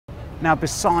Now,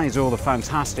 besides all the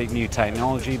fantastic new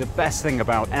technology, the best thing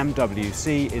about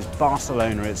MWC is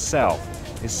Barcelona itself.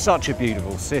 It's such a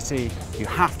beautiful city, you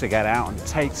have to get out and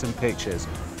take some pictures.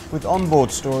 With onboard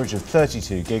storage of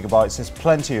 32 gigabytes, there's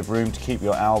plenty of room to keep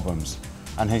your albums,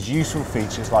 and has useful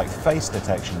features like face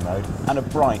detection mode and a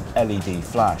bright LED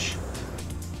flash.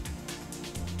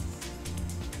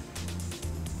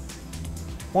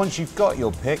 Once you've got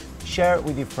your pic, share it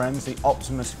with your friends the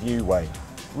Optimus Vu way.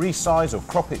 Resize or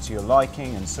crop it to your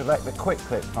liking and select the quick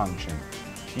clip function.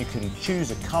 You can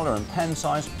choose a colour and pen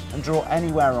size and draw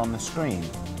anywhere on the screen,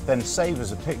 then save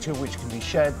as a picture which can be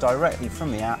shared directly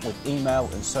from the app with email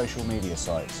and social media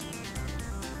sites.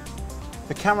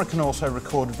 The camera can also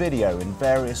record video in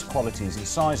various qualities and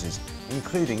sizes,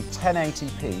 including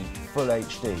 1080p Full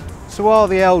HD. So while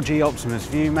the LG Optimus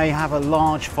Vu may have a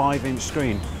large 5-inch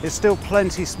screen, it's still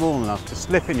plenty small enough to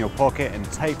slip in your pocket and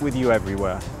take with you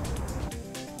everywhere.